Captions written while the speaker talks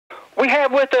We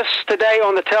have with us today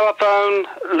on the telephone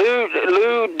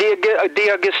Lou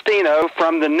D'Agostino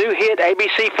from the new hit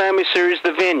ABC Family series,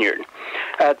 The Vineyard.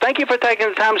 Thank you for taking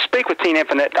the time to speak with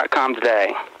TeenInfoNet.com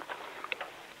today.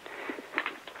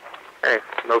 Hey,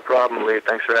 no problem, Lee.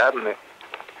 Thanks for having me.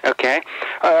 Okay.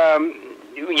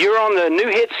 You're on the new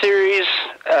hit series,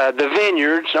 The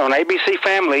Vineyards, on ABC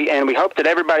Family, and we hope that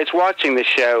everybody's watching this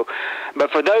show. But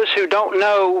for those who don't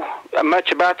know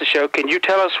much about the show, can you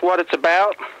tell us what it's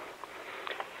about?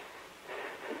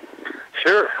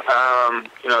 Sure.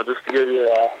 Just to give you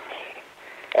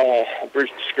a brief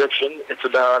description, it's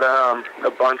about a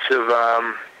bunch of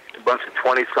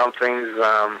 20-somethings,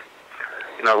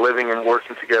 living and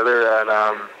working together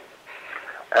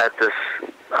at this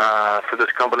for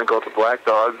this company called the Black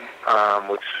Dog,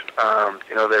 which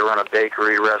they run a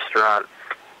bakery, restaurant,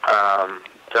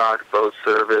 dock, boat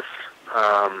service,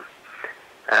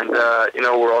 and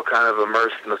we're all kind of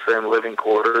immersed in the same living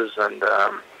quarters, and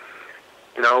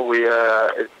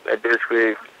it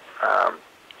basically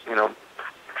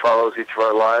follows each of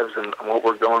our lives and what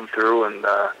we're going through, and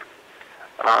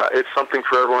it's something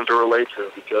for everyone to relate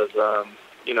to, because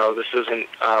this isn't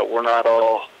we're not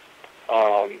all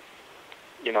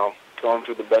going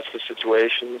through the best of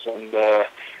situations, and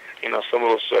some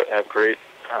of us have great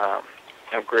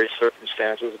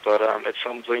circumstances, but it's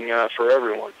something for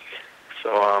everyone. So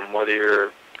whether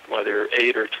you're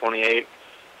 8 or 28,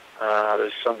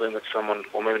 there's something that someone,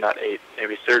 well, maybe not 8,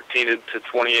 maybe 13 to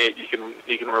 28, you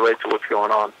can relate to what's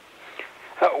going on.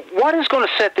 What is going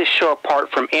to set this show apart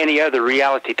from any other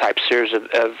reality type series of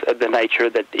the nature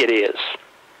that it is?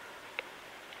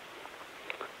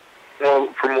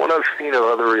 Well, from what I've seen of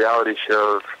other reality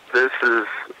shows, this is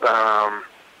kind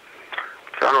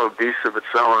of a beast of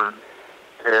its own.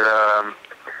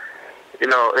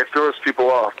 It throws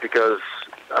people off because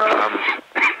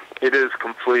it is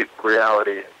complete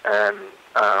reality, and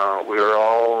we are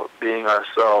all being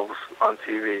ourselves on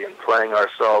TV and playing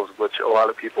ourselves, which a lot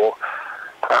of people,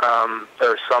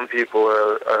 or some people,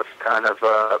 are kind of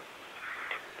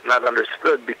not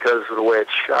understood because of the way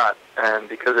it's shot, and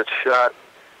because it's shot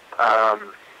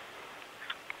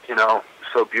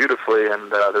so beautifully,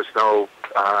 and there's no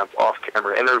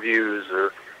off-camera interviews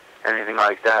or anything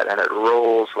like that, and it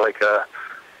rolls like a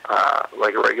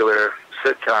regular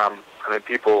sitcom. I mean,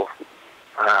 people,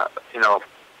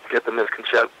 get the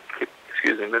misconception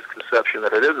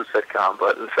that it is a sitcom,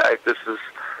 but in fact, this is,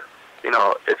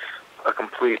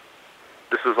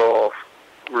 this is all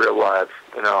real life,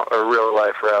 or real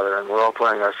life rather, and we're all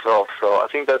playing ourselves. So I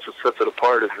think that's what sets it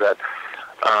apart, is that,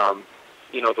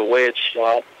 the way it's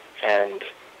shot, and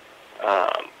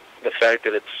the fact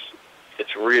that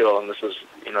it's real, and this is,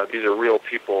 these are real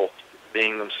people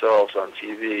being themselves on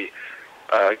TV,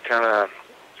 kind of,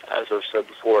 as I've said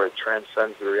before, it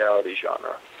transcends the reality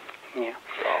genre. Yeah.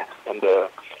 So, and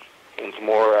it's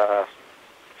more,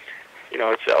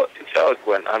 it's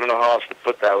eloquent. I don't know how else to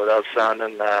put that without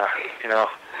sounding,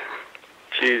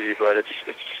 cheesy, but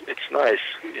it's nice,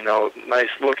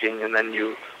 nice looking, and then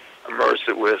you immerse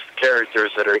it with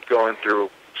characters that are going through,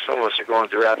 some of us are going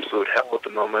through absolute hell at the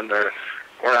moment, or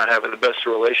we're not having the best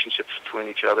relationships between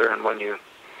each other, and when you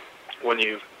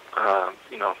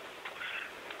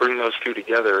bring those two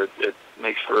together, it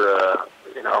makes for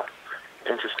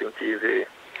interesting TV.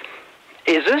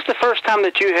 Is this the first time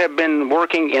that you have been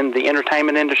working in the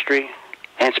entertainment industry,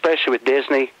 and especially with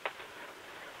Disney?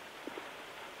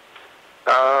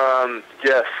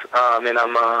 Yes.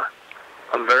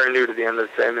 I'm very new to the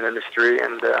entertainment industry,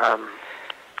 and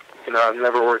I've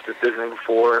never worked at Disney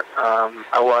before.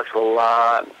 I watched a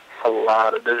lot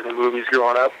of Disney movies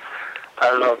growing up. I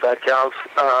don't know if that counts,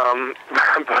 I'm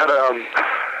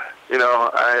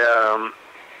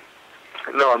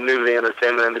new to the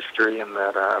entertainment industry, and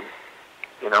that,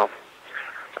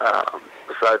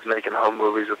 besides making home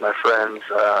movies with my friends,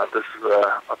 this is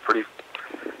a pretty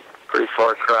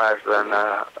far cry than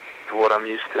to what I'm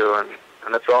used to,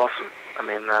 and it's awesome. I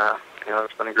mean,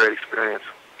 it's been a great experience.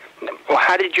 Well,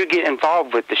 how did you get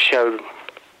involved with the show?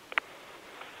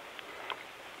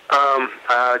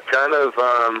 Kind of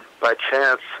by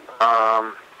chance.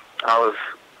 I was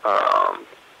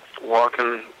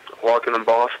walking in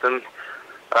Boston,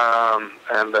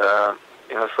 and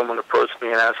someone approached me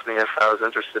and asked me if I was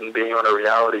interested in being on a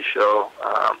reality show.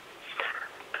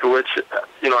 To which,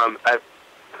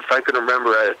 if I could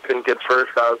remember, I think at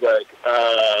first I was like,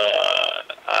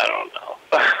 I don't know.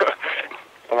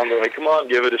 And I'm like, come on,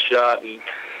 give it a shot. And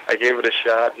I gave it a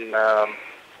shot, and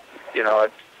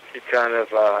it kind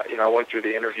of, I went through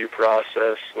the interview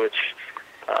process, which,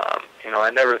 I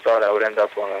never thought I would end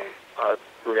up on a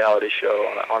reality show,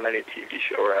 on any TV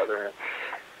show rather.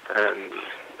 And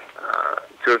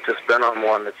have just been on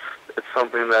one. It's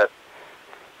something that,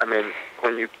 I mean,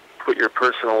 when you put your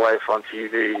personal life on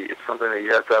TV, it's something that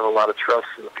you have to have a lot of trust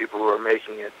in the people who are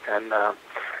making it. And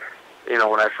you know,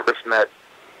 when I first met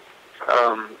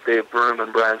Dave Broom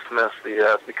and Brian Smith,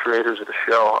 the creators of the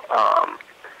show,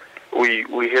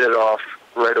 we hit it off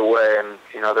right away. And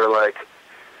you know, they're like,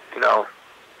 you know,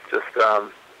 just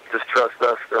trust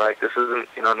us. They're like, this isn't,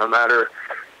 you know, no matter,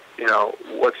 you know,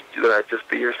 what you do, just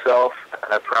be yourself.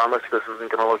 And I promise this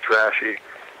isn't going to look trashy.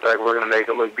 Like, we're going to make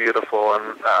it look beautiful.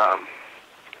 And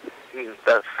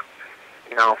that's,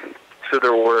 you know, to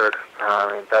their word.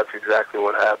 That's exactly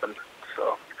what happened.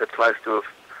 So it's nice to have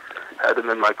had them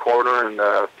in my corner, and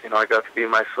you know, I got to be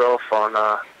myself on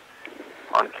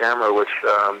camera, which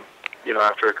you know,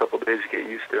 after a couple of days you get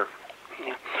used to.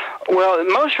 Yeah. Well,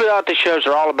 most reality shows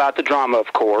are all about the drama,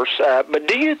 of course. But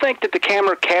do you think that the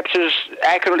camera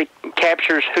accurately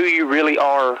captures who you really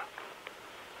are?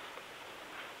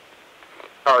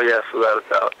 Oh yes, without a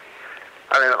doubt.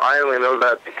 I mean, I only know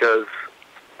that because,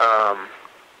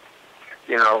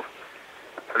 you know,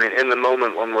 I mean, in the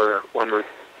moment when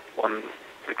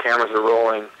the cameras are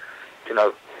rolling, you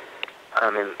know, I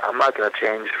mean, I'm not going to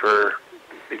change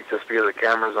just because the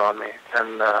camera's on me.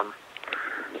 And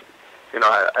you know,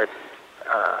 I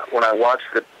when I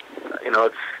watched it, you know,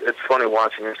 it's funny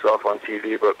watching yourself on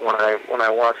TV, but when I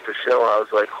watched the show, I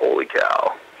was like, holy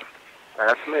cow,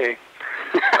 that's me.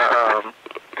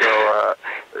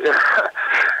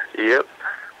 Yep.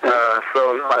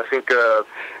 So no, I think it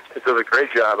does a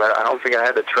great job. I don't think I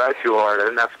had to try too hard. I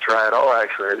didn't have to try at all,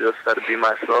 actually. I just had to be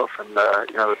myself, and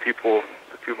you know, the people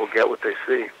get what they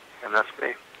see, and that's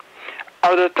me.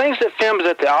 Are there things that films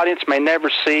that the audience may never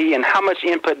see, and how much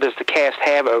input does the cast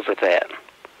have over that?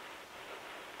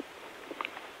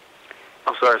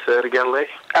 I'm sorry, say it again, Lee?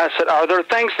 I said, are there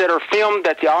things that are filmed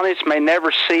that the audience may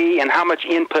never see, and how much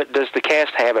input does the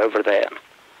cast have over that?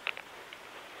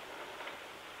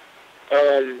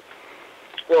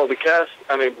 Well, the cast,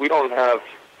 I mean, we don't have,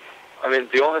 I mean,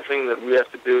 the only thing that we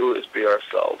have to do is be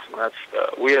ourselves, and that's,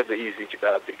 we have the easy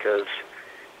job because,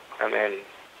 I mean,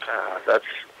 that's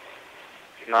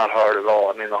not hard at all.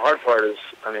 I mean, the hard part is,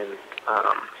 I mean,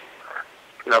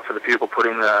 you know, for the people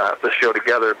putting the show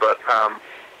together, but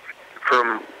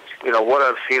from, you know, what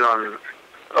I've seen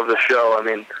of the show, I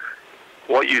mean,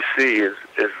 what you see is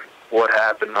what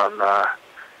happened on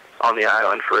the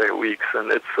island for 8 weeks,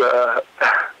 and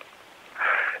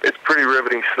it's pretty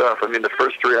riveting stuff. I mean, the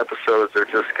first 3 episodes are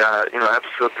just kind of, you know,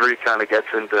 episode 3 kind of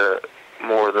gets into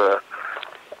more of the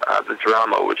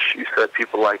drama, which you said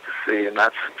people like to see, and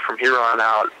that's from here on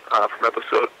out, from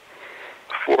episode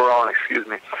 4 on, excuse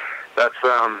me. That's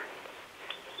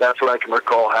what I can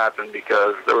recall happened,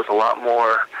 because there was a lot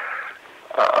more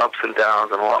ups and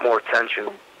downs and a lot more tension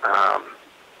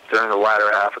during the latter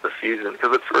half of the season.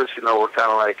 Because at first, you know, we're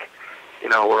kind of like, you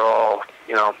know, we're all,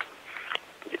 you know,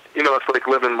 it's like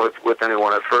living with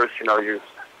anyone. At first, you know,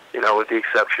 with the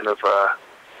exception of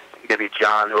maybe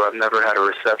John, who I've never had a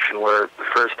reception where the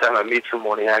first time I meet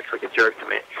someone, he acts like a jerk to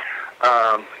me.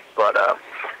 But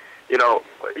you know,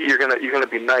 you're gonna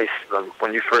be nice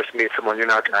when you first meet someone. You're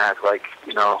not gonna act like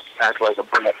a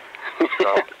brat.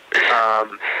 So,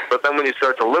 but then when you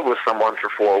start to live with someone for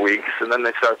 4 weeks, and then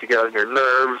they start to get on your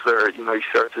nerves, or you know, you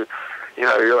start to, you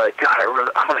know, you're like, God,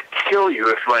 I'm gonna kill you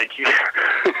if like you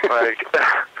like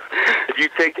if you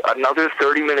take another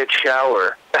 30-minute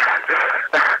shower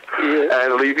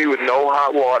and leave you with no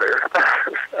hot water.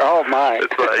 Oh my!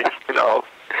 It's like, you know.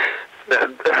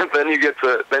 Then you get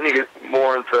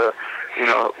more into, you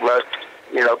know, less,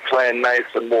 you know, playing nice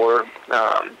and more,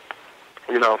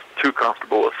 you know, too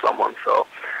comfortable with someone. So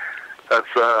that's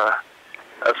why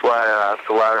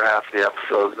the latter half of the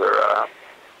episodes are.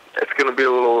 It's going to be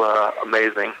a little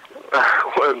amazing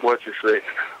what you see.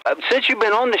 Since you've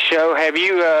been on the show, have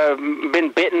you been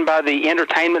bitten by the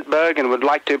entertainment bug and would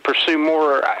like to pursue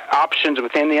more options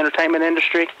within the entertainment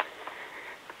industry?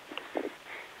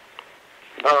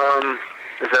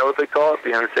 Is that what they call it,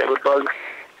 the entertainment bug?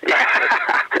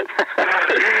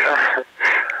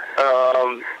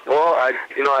 Well, I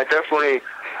definitely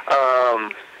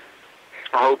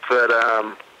hope that,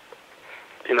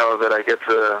 you know, that I get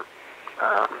to,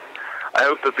 I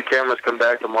hope that the cameras come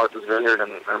back to Martha's Vineyard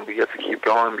and we get to keep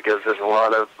going, because there's a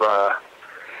lot of,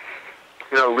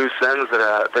 you know, loose ends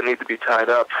that need to be tied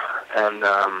up, and,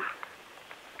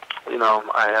 you know,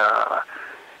 I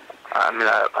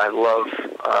love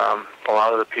a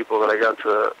lot of the people that I got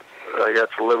to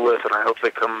live with, and I hope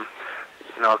they come.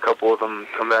 You know, a couple of them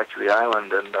come back to the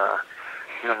island, and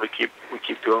you know, we keep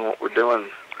doing what we're doing,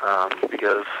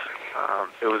 because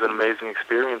it was an amazing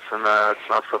experience, and it's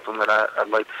not something that I'd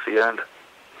like to see end.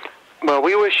 Well,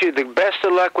 we wish you the best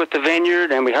of luck with the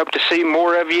Vineyard, and we hope to see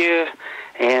more of you,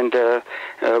 and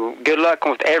good luck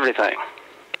with everything.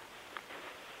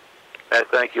 Hey,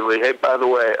 thank you, Lee. Hey, by the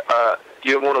way,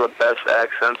 you have one of the best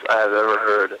accents I've ever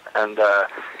heard, and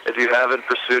if you haven't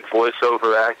pursued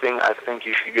voiceover acting, I think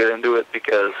you should get into it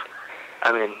because,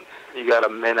 I mean, you got a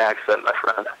mint accent, my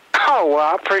friend. Oh, well,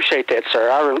 I appreciate that, sir.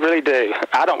 I really do.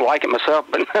 I don't like it myself,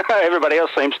 but everybody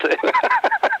else seems to.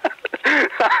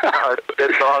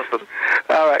 It's awesome.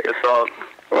 All right. It's awesome.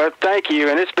 Well, thank you,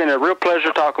 and it's been a real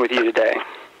pleasure talking with you today.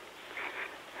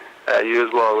 You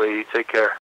as well, Lee. Take care.